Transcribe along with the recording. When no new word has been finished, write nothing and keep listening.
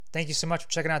Thank you so much for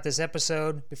checking out this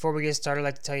episode. Before we get started, I'd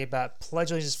like to tell you about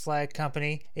Pledge Allegiance Flag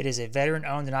Company. It is a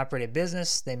veteran-owned and operated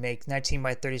business. They make 19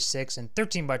 by 36 and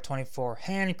 13 by 24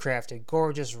 handcrafted,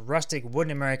 gorgeous, rustic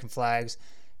wooden American flags,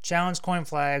 challenge coin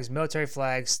flags, military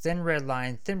flags, thin red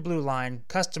line, thin blue line,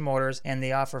 custom orders, and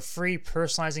they offer free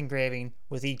personalized engraving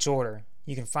with each order.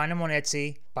 You can find them on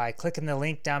Etsy by clicking the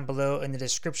link down below in the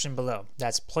description below.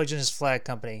 That's Pledge Allegiance Flag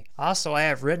Company. Also, I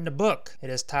have written a book. It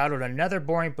is titled Another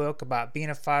Boring Book About Being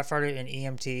a Firefighter in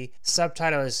EMT.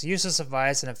 Subtitle is Useless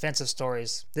Advice and Offensive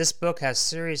Stories. This book has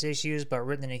serious issues but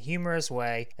written in a humorous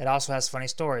way. It also has funny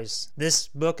stories. This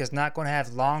book is not going to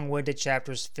have long-winded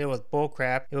chapters filled with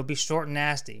bullcrap. It will be short and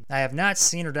nasty. I have not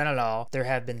seen or done it all. There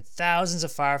have been thousands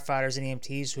of firefighters and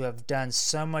EMTs who have done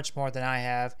so much more than I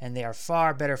have, and they are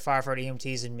far better firefighter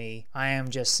EMTs than me. I am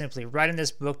just simply writing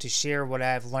this book to share what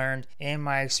I have learned and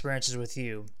my experiences with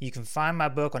you. You can find my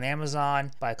book on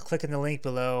Amazon by clicking the link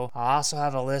below. I also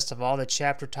have a list of all the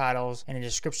chapter titles in the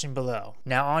description below.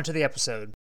 Now on to the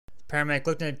episode. The paramedic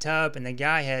looked in the tub and the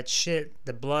guy had shit,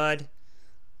 the blood,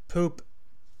 poop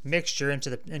mixture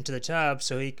into the tub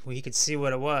so he could see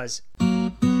what it was.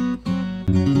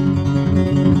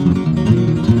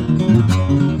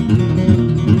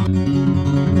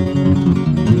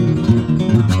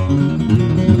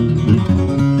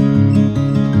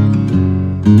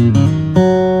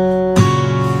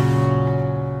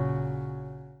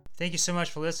 Thank you so much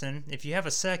for listening. If you have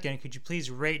a second, could you please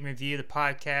rate and review the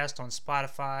podcast on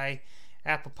Spotify,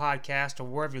 Apple Podcast, or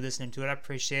wherever you're listening to it? I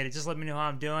appreciate it. Just let me know how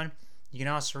I'm doing. You can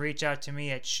also reach out to me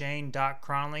at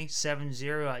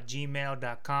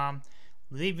shane.cronley70@gmail.com.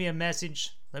 Leave me a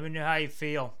message. Let me know how you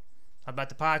feel about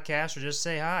the podcast, or just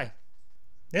say hi.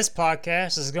 This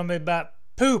podcast is going to be about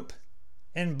poop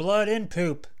and blood and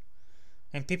poop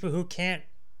and people who can't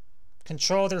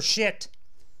control their shit.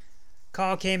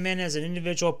 Call came in as an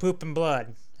individual poop and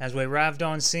blood. As we arrived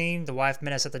on scene, the wife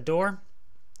met us at the door.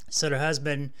 Said her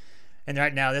husband, and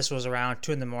right now this was around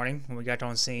 2 in the morning when we got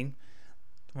on scene.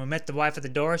 When we met the wife at the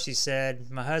door, she said,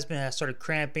 my husband had started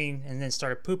cramping and then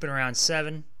started pooping around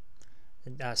 7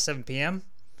 p.m.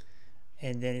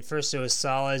 And then at first it was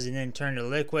solids and then turned to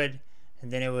liquid.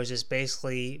 And then it was just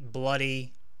basically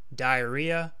bloody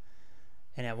diarrhea.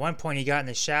 And at one point he got in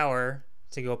the shower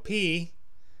to go pee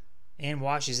and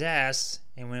wash his ass,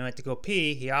 and when he went to go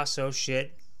pee, he also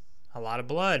shit a lot of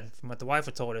blood, from what the wife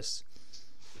had told us.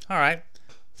 Alright,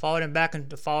 followed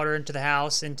her into the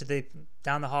house,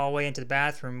 down the hallway, into the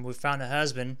bathroom. We found the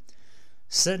husband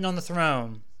sitting on the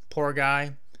throne. Poor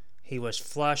guy. He was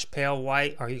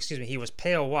he was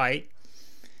pale white.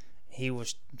 He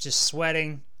was just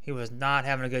sweating. He was not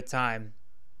having a good time.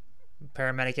 The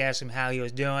paramedic asked him how he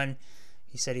was doing.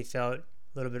 He said he felt a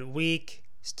little bit weak,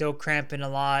 still cramping a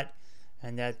lot,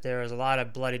 and that there was a lot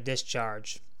of bloody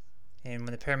discharge. And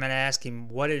when the paramedic asked him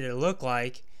what did it look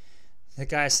like, the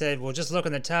guy said, well, just look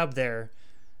in the tub there.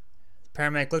 The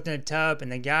paramedic looked in the tub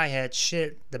and the guy had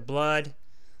shit, the blood,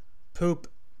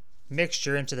 poop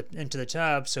mixture into the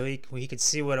tub so he could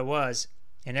see what it was.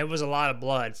 And it was a lot of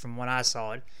blood from when I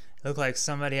saw it. It looked like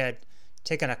somebody had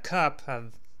taken a cup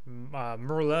of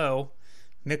Merlot,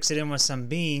 mixed it in with some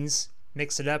beans,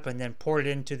 mixed it up, and then poured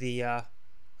it into the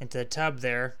tub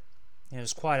there. It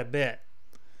was quite a bit.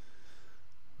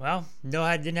 Well, no,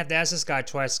 I didn't have to ask this guy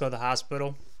twice to go to the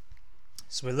hospital.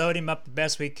 So we loaded him up the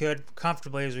best we could,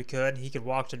 comfortably as we could. He could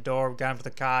walk to the door, got him to the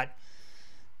cot,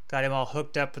 got him all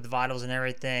hooked up with the vitals and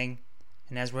everything.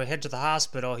 And as we head to the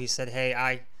hospital, he said, hey,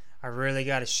 I really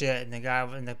got to shit. And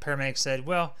the paramedic said,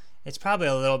 well, it's probably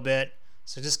a little bit,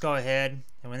 so just go ahead.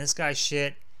 And when this guy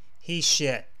shit, he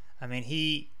shit. I mean,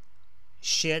 he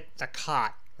shit the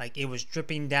cot. Like, it was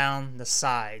dripping down the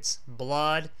sides.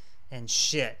 Blood and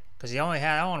shit. Because he only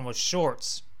had on was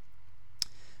shorts.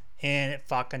 And it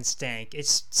fucking stank. It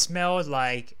smelled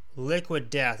like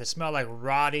liquid death. It smelled like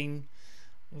rotting...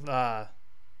 it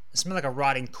smelled like a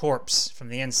rotting corpse from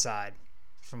the inside.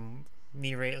 From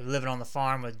me living on the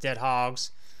farm with dead hogs.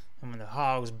 And when the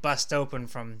hogs bust open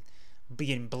from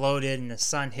being bloated and the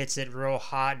sun hits it real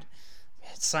hot.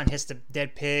 The sun hits the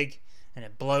dead pig and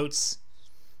it bloats.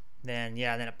 Then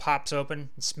it pops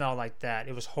open. It smelled like that.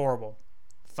 It was horrible.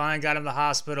 Finally got him to the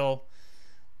hospital.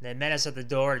 They met us at the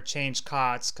door to change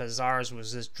cots because ours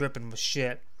was just dripping with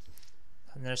shit.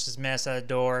 The nurses met us at the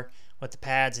door with the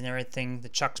pads and everything, the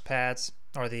Chuck's pads,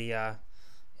 or the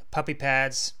puppy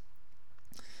pads.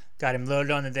 Got him loaded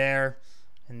onto there,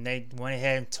 and they went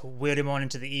ahead and wheeled him on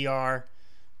into the ER.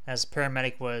 As the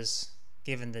paramedic was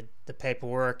giving the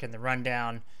paperwork and the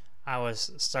rundown, I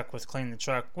was stuck with cleaning the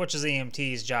truck, which is the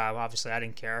EMT's job. Obviously, I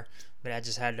didn't care, but I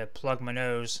just had to plug my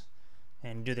nose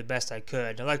and do the best I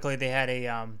could. Luckily, they had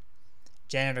a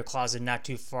janitor closet not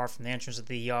too far from the entrance of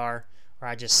the ER, where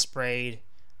I just sprayed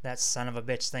that son of a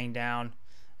bitch thing down.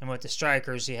 And with the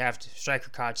strikers, striker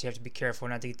cots, you have to be careful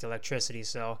not to get the electricity.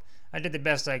 So I did the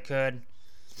best I could.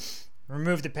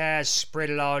 Removed the patch, sprayed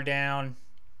it all down,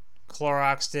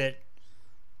 Cloroxed it,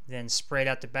 then sprayed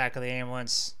out the back of the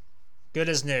ambulance. Good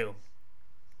as new.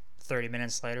 20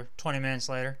 minutes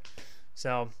later.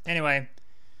 So anyway,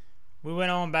 we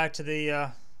went on back to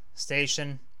the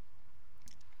station.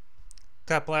 A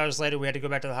couple hours later, we had to go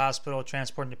back to the hospital,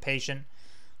 transporting the patient.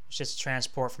 It's just a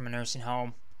transport from a nursing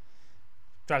home.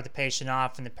 Dropped the patient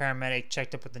off, and the paramedic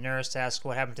checked up with the nurse to ask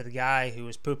what happened to the guy who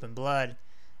was pooping blood.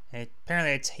 And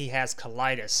apparently he has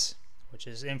colitis, which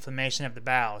is inflammation of the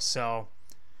bowels. So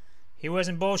he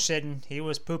wasn't bullshitting. He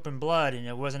was pooping blood, and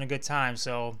it wasn't a good time.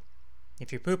 So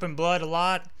if you're pooping blood a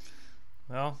lot,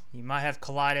 well, you might have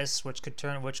colitis, which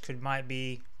might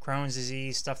be Crohn's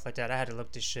disease, stuff like that. I had to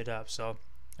look this shit up, so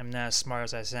I'm not as smart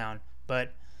as I sound.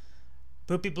 But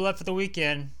poopy blood for the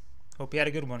weekend. Hope you had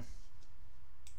a good one.